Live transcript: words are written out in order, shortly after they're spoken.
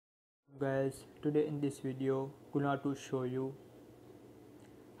Guys, today in this video gonna to show you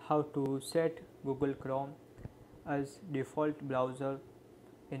how to set Google Chrome as default browser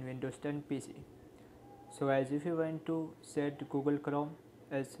in Windows 10 PC. So guys, if you want to set Google Chrome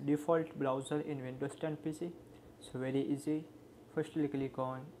as default browser in Windows 10 PC, so very easy. Firstly click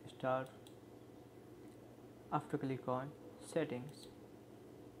on start, after click on settings,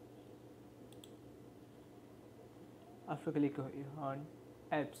 after click on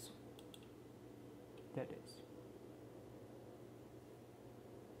apps, that is,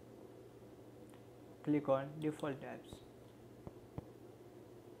 click on default apps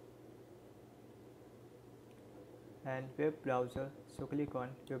and web browser, so click on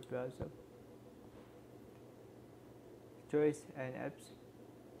web browser, choice and apps,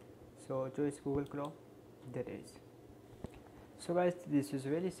 so choose Google Chrome, that is. So guys, this is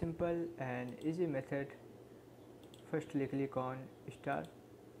very simple and easy method. Firstly click on start,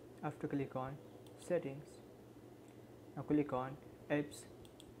 after click on settings, now click on apps,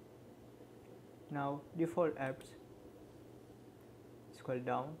 now default apps, scroll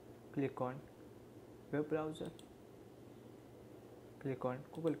down, click on web browser, click on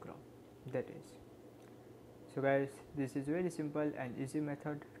Google Chrome, that is. So guys, this is very simple and easy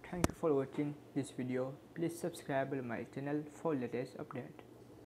method. Thank you for watching this video. Please subscribe my channel for latest update.